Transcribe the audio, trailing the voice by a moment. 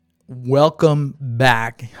Welcome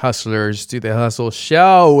back, hustlers, to the Hustle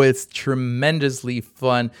Show. It's tremendously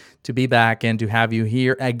fun to be back and to have you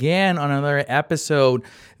here again on another episode.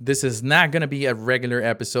 This is not going to be a regular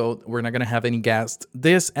episode. We're not going to have any guests.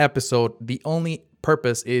 This episode, the only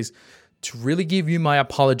purpose is to really give you my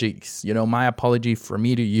apologies. My apology from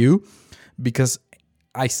me to you, because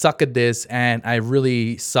I suck at this and I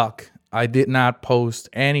really suck. I did not post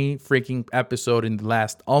any freaking episode in the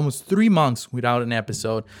last almost 3 months without an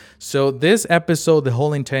episode. So this episode, the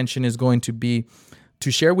whole intention is going to be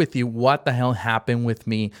to share with you what the hell happened with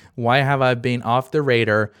me. Why have I been off the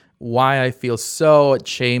radar? Why I feel so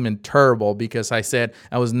ashamed and terrible, because I said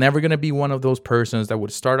I was never going to be one of those persons that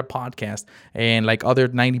would start a podcast and like other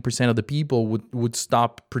 90% of the people would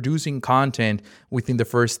stop producing content within the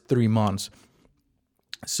first 3 months.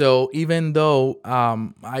 So even though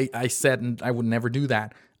I said I would never do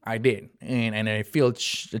that, I did. And I feel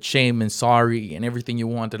shame and sorry and everything you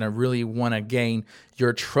want. And I really want to gain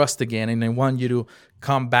your trust again. And I want you to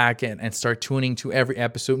come back and start tuning to every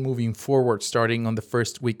episode moving forward, starting on the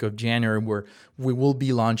first week of January, where we will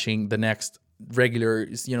be launching the next regular,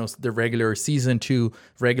 the regular season 2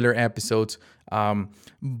 regular episodes.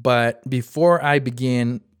 But before I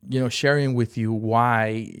begin, sharing with you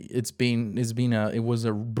why it was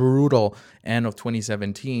a brutal end of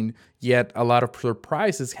 2017, yet a lot of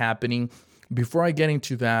surprises happening. Before I get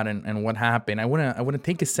into that and what happened, I want to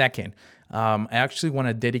take a second. I actually want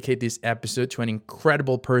to dedicate this episode to an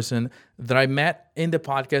incredible person that I met in the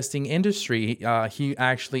podcasting industry. He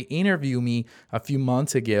actually interviewed me a few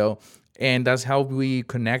months ago, and that's how we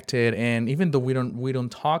connected. And even though we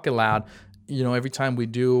don't talk a lot, every time we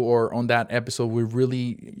do, or on that episode, we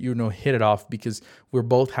really, hit it off, because we're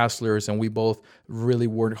both hustlers and we both really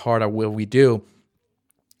work hard at what we do.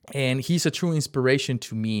 And he's a true inspiration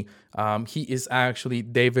to me. He is actually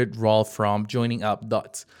David Rolfe from Joining Up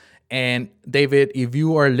Dots. And David, if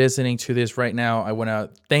you are listening to this right now, I want to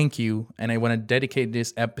thank you, and I want to dedicate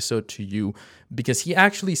this episode to you, because he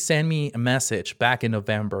actually sent me a message back in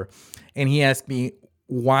November, and he asked me,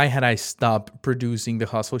 why had I stopped producing the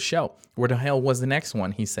Hustle Show? Where the hell was the next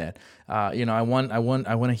one? He said, I want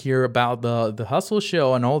to hear about the Hustle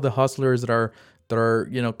Show and all the hustlers that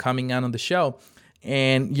are coming out on the show.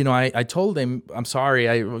 And I told him, I'm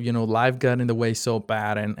sorry, life got in the way so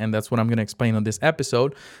bad, and that's what I'm gonna explain on this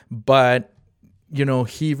episode. But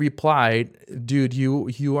he replied, dude,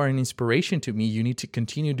 you are an inspiration to me. You need to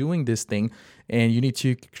continue doing this thing, and you need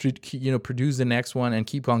to produce the next one and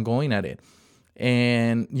keep on going at it.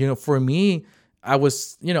 And, for me, I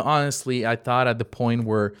was, honestly, I thought we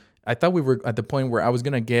were at the point where I was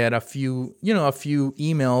going to get a few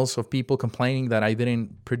emails of people complaining that I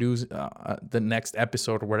didn't produce the next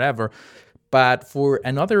episode or whatever. But for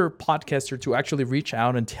another podcaster to actually reach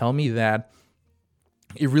out and tell me that,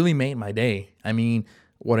 it really made my day. I mean,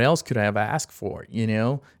 what else could I have asked for?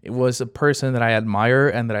 It was a person that I admire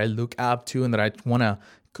and that I look up to and that I want to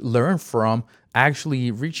learn from, actually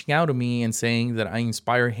reaching out to me and saying that I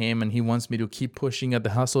inspire him and he wants me to keep pushing at the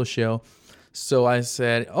Hustle Show. So I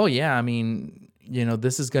said, oh yeah, I mean,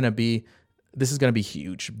 this is going to be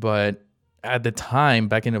huge. But at the time,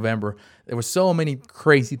 back in November, there were so many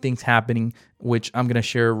crazy things happening, which I'm going to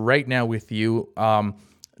share right now with you,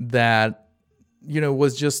 that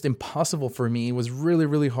was just impossible for me. It was really,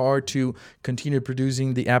 really hard to continue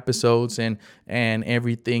producing the episodes and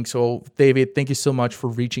everything. So David, thank you so much for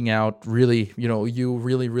reaching out. Really, you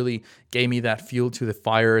really, really gave me that fuel to the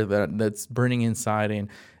fire that's burning inside,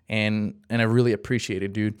 and I really appreciate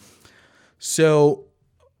it, dude. So,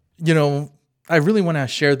 I really want to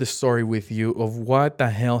share the story with you of what the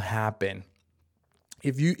hell happened.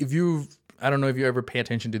 If you I don't know if you ever pay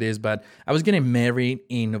attention to this, but I was getting married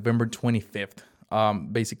in November 25th.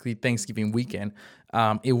 Basically Thanksgiving weekend.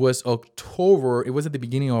 It was October. It was at the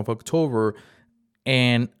beginning of October,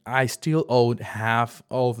 and I still owed half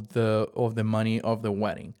of the money of the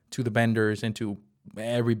wedding to the vendors and to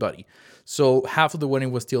everybody. So half of the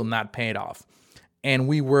wedding was still not paid off, and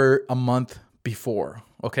we were a month before.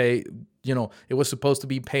 Okay, it was supposed to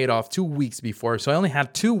be paid off 2 weeks before, so I only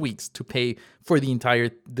had 2 weeks to pay for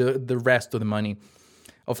the rest of the money.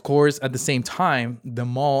 Of course, at the same time, the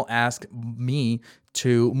mall asked me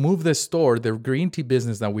to move the store, the green tea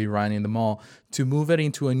business that we run in the mall, to move it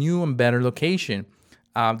into a new and better location.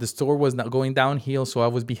 The store was not going downhill, so I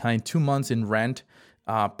was behind 2 months in rent.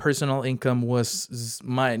 Personal income was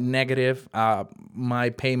my negative.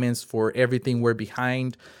 My payments for everything were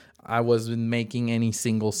behind. I wasn't making any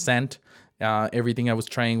single cent. Everything I was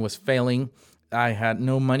trying was failing. I had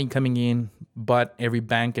no money coming in, but every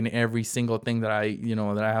bank and every single thing that I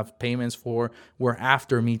have payments for were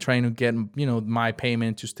after me trying to get, my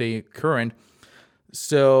payment to stay current.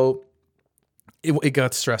 So it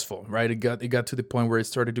got stressful, right? It got to the point where it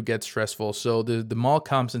started to get stressful. So the mall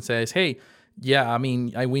comes and says, hey, yeah, I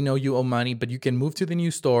mean, we know you owe money, but you can move to the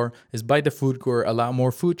new store. It's by the food court, a lot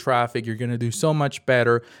more foot traffic. You're going to do so much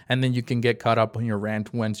better. And then you can get caught up on your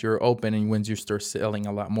rent once you're open and once you start selling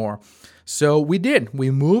a lot more. So we did.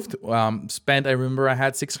 We moved, I remember I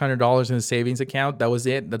had $600 in the savings account. That was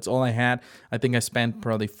it. That's all I had. I think I spent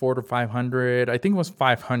probably $400 to $500. I think it was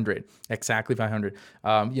 500, exactly 500,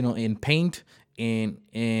 in paint,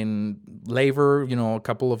 in labor, a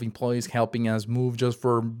couple of employees helping us move just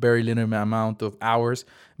for a very limited amount of hours.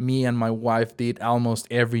 Me and my wife did almost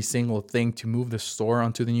every single thing to move the store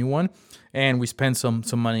onto the new one. And we spent some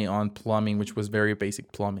money on plumbing, which was very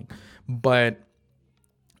basic plumbing. But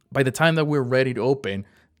by the time that we're ready to open,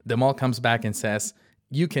 the mall comes back and says,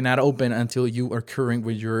 you cannot open until you are current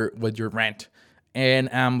with your rent. And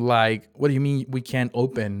I'm like, what do you mean we can't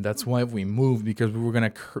open? That's why we moved, because we were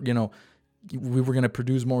going to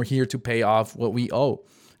produce more here to pay off what we owe.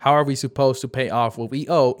 How are we supposed to pay off what we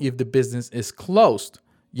owe if the business is closed?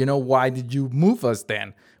 Why did you move us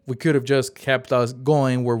then? We could have just kept us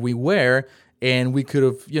going where we were, and we could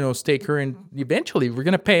have, stay current. Eventually, we're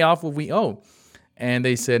going to pay off what we owe. And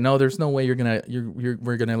they said, no, there's no way we're going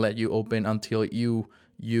to let you open until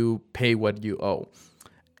you pay what you owe.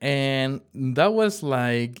 And that was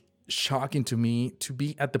like shocking to me, to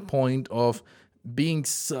be at the point of being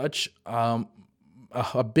such a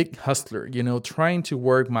big hustler, trying to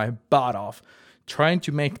work my butt off, trying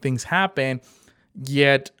to make things happen,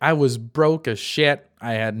 yet I was broke as shit.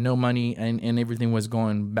 I had no money and everything was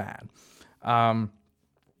going bad.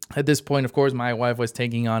 At this point, of course, my wife was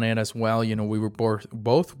taking on it as well. We were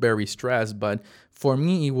both very stressed, but for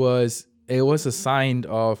me, it was a sign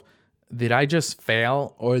of, did I just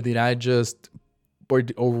fail, or did I just,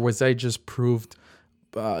 or was I just proved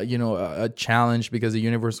a challenge, because the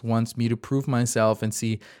universe wants me to prove myself and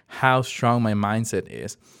see how strong my mindset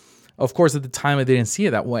is. Of course, at the time, I didn't see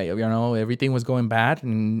it that way. Everything was going bad,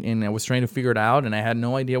 and I was trying to figure it out, and I had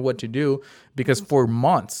no idea what to do, because for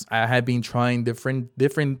months I had been trying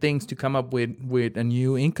different things to come up with a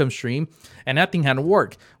new income stream, and nothing had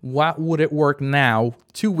worked. What would it work now,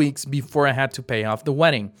 2 weeks before I had to pay off the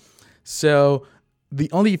wedding? So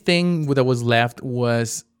the only thing that was left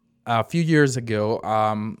was, a few years ago,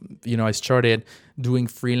 I started doing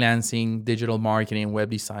freelancing, digital marketing,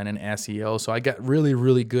 web design, and SEO. So I got really,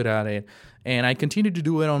 really good at it. And I continued to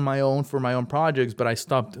do it on my own for my own projects, but I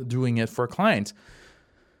stopped doing it for clients.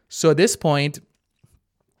 So at this point,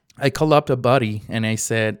 I called up a buddy and I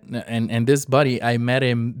said, and this buddy, I met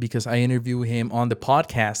him because I interviewed him on the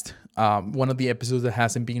podcast, one of the episodes that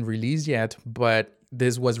hasn't been released yet, but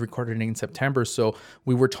this was recorded in September. So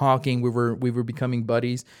we were talking, we were becoming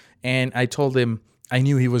buddies. And I told him, I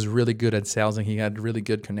knew he was really good at sales and he had really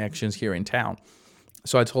good connections here in town.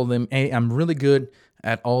 So I told him, hey, I'm really good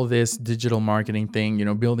at all this digital marketing thing,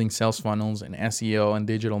 building sales funnels and SEO and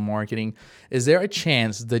digital marketing. Is there a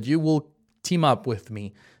chance that you will team up with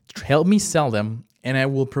me, help me sell them, and I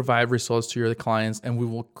will provide results to your clients, and we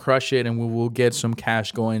will crush it, and we will get some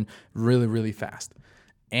cash going really, really fast?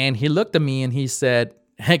 And he looked at me and he said,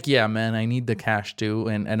 heck yeah, man, I need the cash too.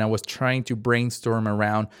 And I was trying to brainstorm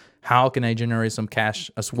around how can I generate some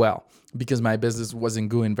cash as well, because my business wasn't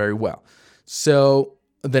going very well. So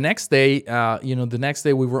the next day,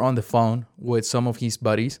 we were on the phone with some of his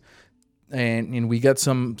buddies, and we got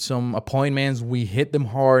some appointments. We hit them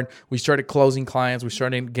hard. We started closing clients. We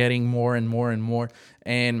started getting more and more and more.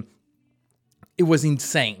 And it was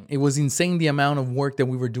insane. It was insane, the amount of work that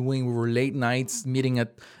we were doing. We were late nights meeting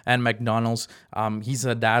at McDonald's. He's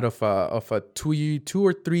a dad of a 2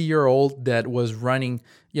 or 3 year old that was running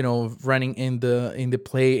in the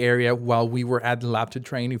play area while we were at the laptop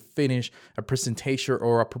trying to finish a presentation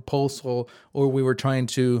or a proposal, or we were trying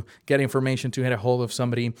to get information to get a hold of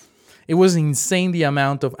somebody. It was insane, the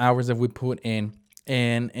amount of hours that we put in,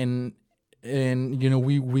 and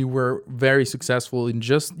we were very successful in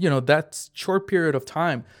just that short period of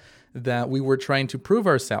time that we were trying to prove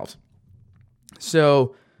ourselves.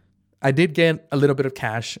 So I did get a little bit of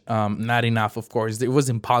cash, not enough, of course. It was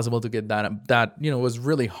impossible to get that it was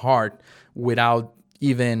really hard without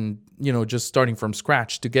even just starting from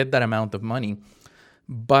scratch to get that amount of money.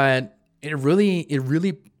 But it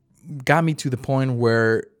really got me to the point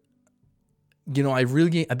where I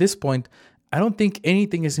really, at this point, I don't think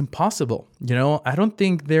anything is impossible. I don't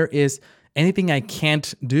think there is anything I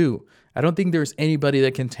can't do. I don't think there's anybody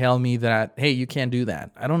that can tell me that, hey, you can't do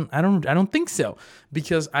that. I don't think so,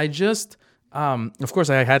 because I just, of course,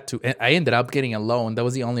 I ended up getting a loan. That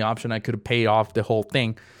was the only option. I could have paid off the whole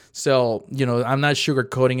thing. So, I'm not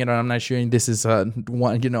sugarcoating it, and I'm not saying this is an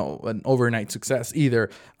overnight success either.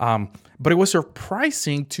 But it was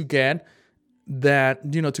surprising to get to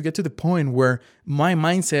the point where my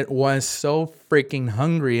mindset was so freaking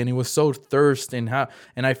hungry, and it was so thirsty,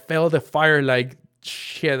 and I felt the fire like,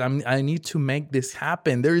 shit, I need to make this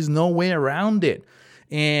happen. There is no way around it.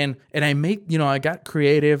 And I got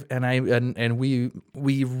creative, and we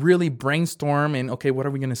really brainstorm, and okay, what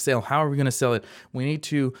are we going to sell? How are we going to sell it? We need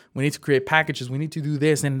to create packages. We need to do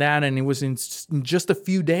this and that. And it was in just a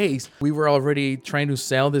few days, we were already trying to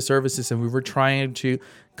sell the services, and we were trying to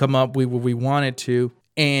come up with what we wanted to.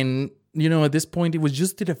 And, at this point, it was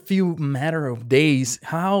just in a few matter of days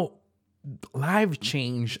how life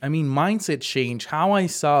changed. I mean, mindset changed. How I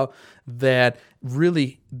saw that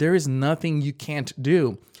really there is nothing you can't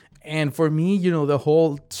do. And for me, the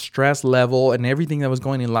whole stress level and everything that was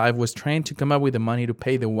going in life was trying to come up with the money to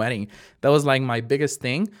pay the wedding. That was like my biggest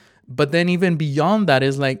thing. But then even beyond that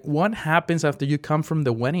is like, what happens after you come from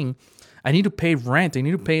the wedding? I need to pay rent. I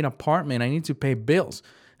need to pay an apartment. I need to pay bills.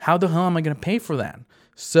 How the hell am I going to pay for that?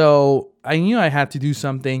 So I knew I had to do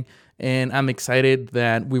something. And I'm excited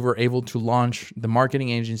that we were able to launch the marketing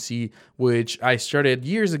agency, which I started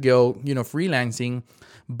years ago, freelancing.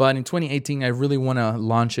 But in 2018, I really want to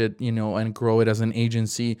launch it, and grow it as an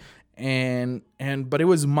agency. But it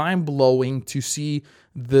was mind blowing to see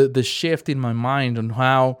the shift in my mind on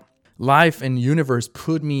how life and universe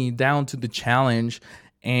put me down to the challenge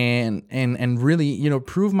and really,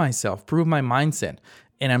 prove myself, prove my mindset.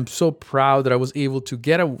 And I'm so proud that I was able to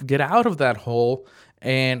get out of that hole.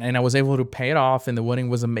 And I was able to pay it off, and the wedding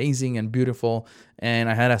was amazing and beautiful, and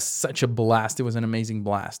I had such a blast. It was an amazing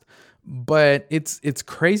blast. But it's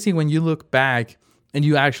crazy when you look back and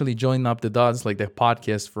you actually join up the dots, like the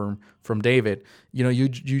podcast from David.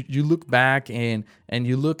 You look back and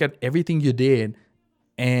you look at everything you did,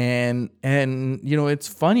 and it's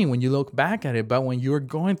funny when you look back at it, but when you're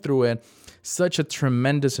going through it, such a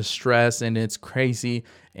tremendous stress, and it's crazy.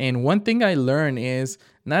 And one thing I learned is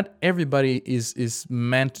not everybody is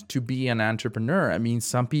meant to be an entrepreneur. I mean,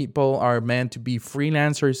 some people are meant to be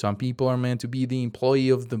freelancers. Some people are meant to be the employee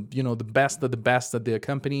of the best of the best at a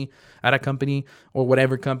company or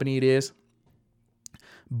whatever company it is.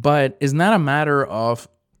 But it's not a matter of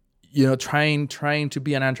trying to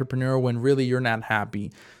be an entrepreneur when really you're not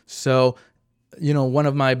happy. So one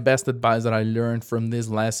of my best advice that I learned from this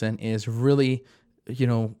lesson is really,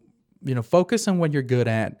 focus on what you're good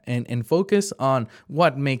at and focus on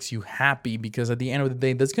what makes you happy, because at the end of the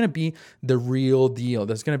day, that's going to be the real deal.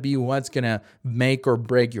 That's going to be what's going to make or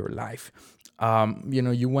break your life.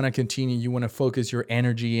 You want to continue, you want to focus your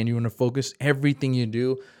energy, and you want to focus everything you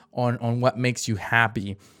do on what makes you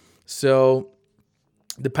happy. So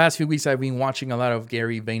the past few weeks, I've been watching a lot of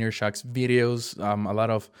Gary Vaynerchuk's videos, a lot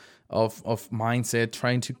of mindset,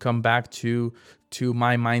 trying to come back to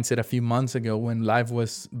my mindset a few months ago when life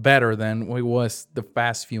was better than it was the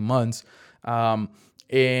past few months.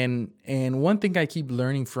 And one thing I keep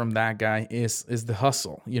learning from that guy is the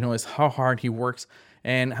hustle, is how hard he works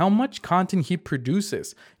and how much content he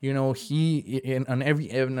produces. He in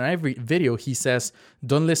every video, he says,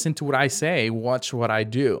 don't listen to what I say, watch what I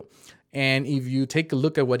do. And if you take a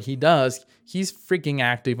look at what he does, he's freaking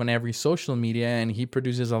active on every social media, and he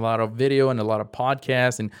produces a lot of video and a lot of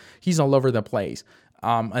podcasts, and he's all over the place.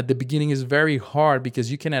 At the beginning, it's very hard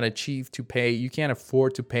because you can't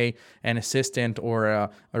afford to pay an assistant or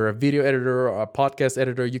a video editor or a podcast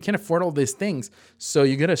editor. You can't afford all these things. So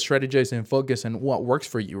you got to strategize and focus on what works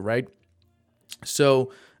for you, right?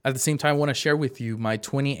 So at the same time, I want to share with you my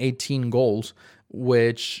 2018 goals,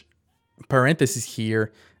 which, parenthesis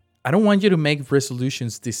here, I don't want you to make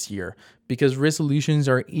resolutions this year because resolutions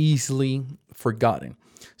are easily forgotten.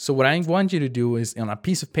 So what I want you to do is on a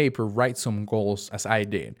piece of paper, write some goals as I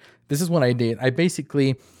did. This is what I did. I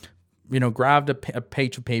basically, grabbed a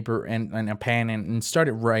page of paper and a pen and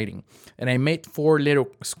started writing. And I made 4 little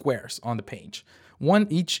squares on the page.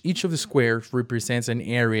 Each of the squares represents an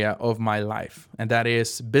area of my life. And that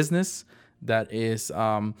is business, that is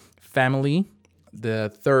family.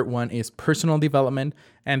 The third one is personal development.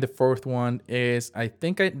 And the fourth one is, I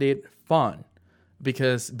think I did fun.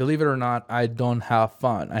 Because believe it or not, I don't have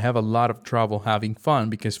fun. I have a lot of trouble having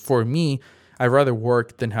fun because for me, I'd rather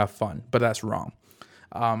work than have fun. But that's wrong.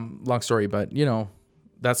 Long story, but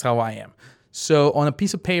that's how I am. So on a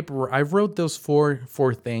piece of paper, I wrote those four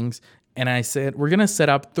things. And I said, we're going to set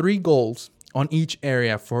up 3 goals on each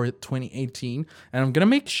area for 2018. And I'm going to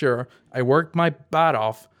make sure I work my butt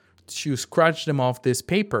off to scratch them off this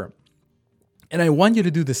paper. And I want you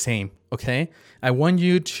to do the same, okay? I want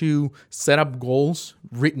you to set up goals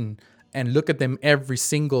written and look at them every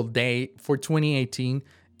single day for 2018.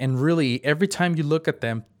 And really, every time you look at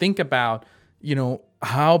them, think about,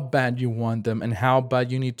 how bad you want them and how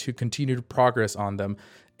bad you need to continue to progress on them.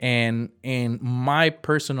 And my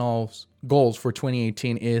personal goals for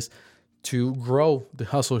 2018 is to grow the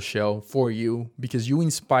Hustle Show for you, because you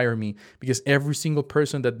inspire me, because every single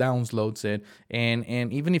person that downloads it, and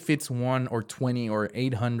even if it's 1 or 20 or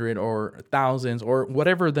 800 or thousands or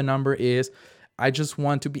whatever the number is, I just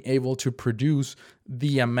want to be able to produce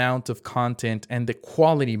the amount of content and the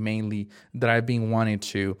quality mainly that I've been wanting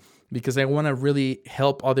to, because I want to really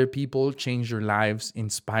help other people change their lives,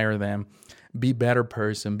 inspire them, be a better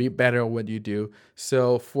person, be better at what you do.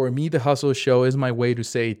 So for me, the Hustle Show is my way to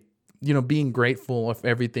say, being grateful of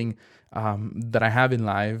everything that I have in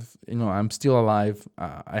life. I'm still alive.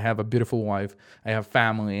 I have a beautiful wife. I have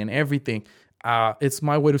family and everything. It's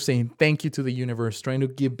my way of saying thank you to the universe, trying to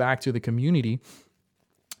give back to the community.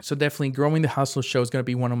 So definitely growing the Hustle Show is going to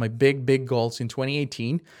be one of my big goals in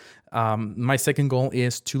 2018. My second goal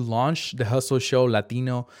is to launch the Hustle Show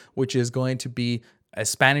Latino, which is going to be a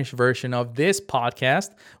Spanish version of this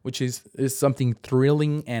podcast, which is something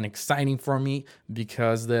thrilling and exciting for me,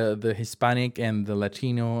 because the Hispanic and the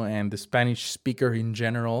Latino and the Spanish speaker in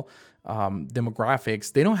general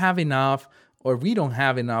demographics, they don't have enough, or we don't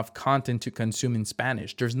have enough content to consume in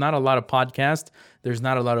Spanish. There's not a lot of podcasts. There's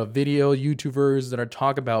not a lot of video YouTubers that are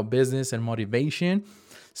talk about business and motivation.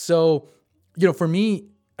 So, for me,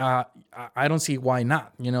 I don't see why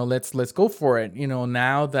not. Let's go for it.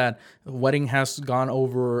 Now that wedding has gone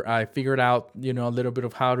over, I figured out, a little bit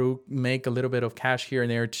of how to make a little bit of cash here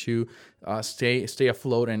and there to stay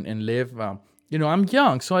afloat and live. I'm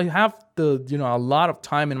young, so I have a lot of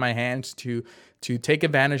time in my hands to take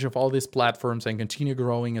advantage of all these platforms and continue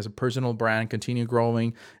growing as a personal brand, continue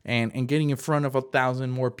growing and getting in front of 1,000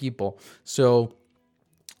 more people. So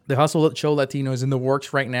the Hustle Show Latino is in the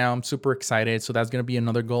works right now. I'm super excited. So that's going to be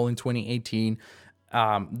another goal in 2018.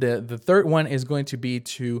 The third one is going to be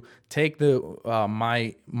to take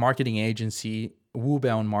my marketing agency,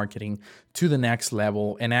 Woobound Marketing, to the next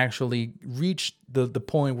level and actually reach the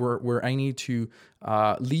point where I need to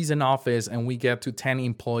lease an office and we get to 10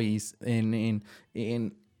 employees in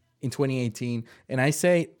 2018. And I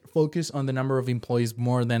say focus on the number of employees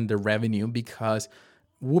more than the revenue, because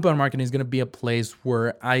Woobound Marketing is going to be a place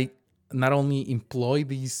where I not only employ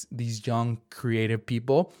these young creative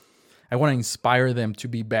people, I want to inspire them to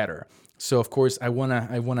be better. So of course I want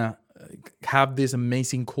to have this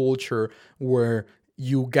amazing culture where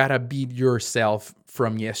you gotta beat yourself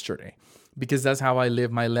from yesterday, because that's how I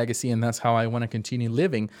live my legacy and that's how I want to continue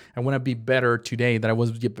living. I want to be better today than I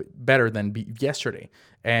was better than yesterday,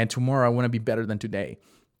 and tomorrow I want to be better than today.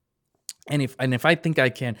 And if I think I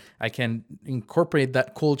can incorporate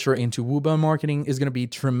that culture into Woobound Marketing, is going to be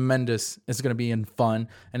tremendous. It's going to be fun,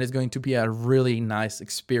 and it's going to be a really nice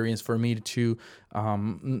experience for me to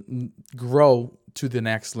grow to the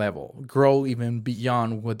next level, grow even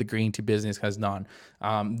beyond what the green tea business has done.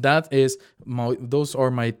 Those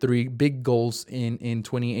are my 3 big goals in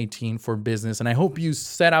 2018 for business, and I hope you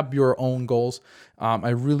set up your own goals. I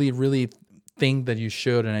really think that you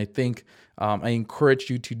should, and I think I encourage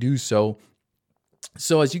you to do so.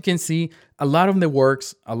 So as you can see, a lot of the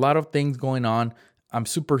works, a lot of things going on. I'm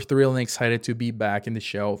super thrilled and excited to be back in the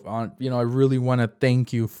show. I really want to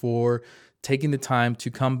thank you for taking the time to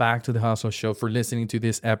come back to the Hustle Show, for listening to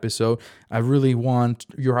this episode. I really want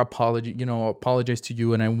your apologize to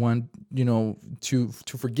you, and I want to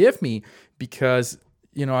forgive me, because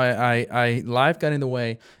I life got in the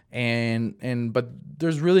way. But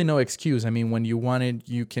there's really no excuse. I mean, when you want it,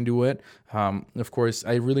 you can do it. Of course,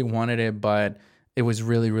 I really wanted it, but it was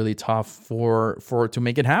really tough to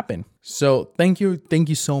make it happen. So thank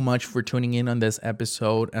you so much for tuning in on this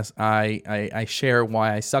episode, as I share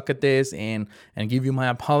why I suck at this and give you my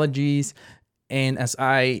apologies. And as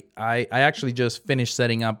I actually just finished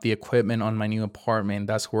setting up the equipment on my new apartment.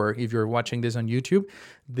 That's where, if you're watching this on YouTube,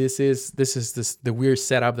 this is the weird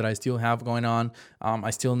setup that I still have going on. I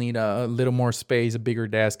still need a little more space, a bigger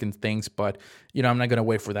desk and things, but I'm not gonna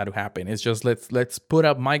wait for that to happen. It's just let's put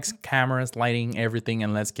up mics, cameras, lighting, everything,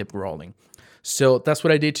 and let's keep rolling. So that's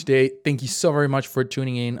what I did today. Thank you so very much for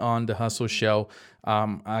tuning in on the Hustle Show.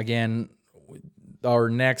 Again, our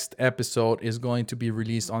next episode is going to be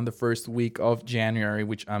released on the first week of January,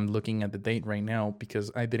 which I'm looking at the date right now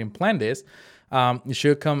because I didn't plan this. It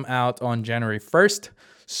should come out on January 1st.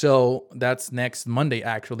 So that's next Monday,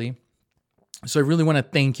 actually. So I really want to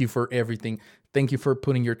thank you for everything. Thank you for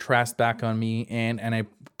putting your trust back on me, and I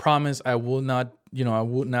promise I will not, I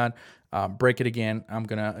will not break it again. I'm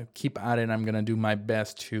gonna keep at it. I'm gonna do my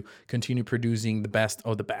best to continue producing the best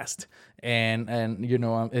of the best, and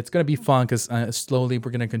it's gonna be fun because slowly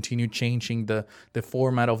we're gonna continue changing the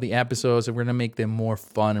format of the episodes, and we're gonna make them more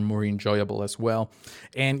fun and more enjoyable as well.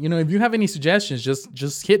 And if you have any suggestions,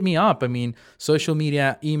 just hit me up. I mean, social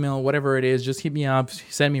media, email, whatever it is, just hit me up.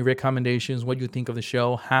 Send me recommendations. What you think of the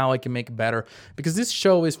show? How I can make it better? Because this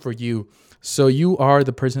show is for you. So you are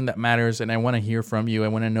the person that matters, and I want to hear from you. I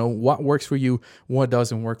want to know what works for you, what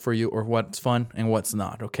doesn't work for you, or what's fun and what's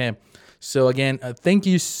not. Okay. So again, thank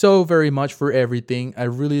you so very much for everything. I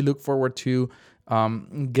really look forward to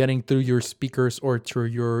getting through your speakers or through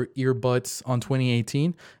your earbuds on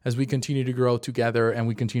 2018 as we continue to grow together and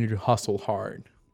we continue to hustle hard.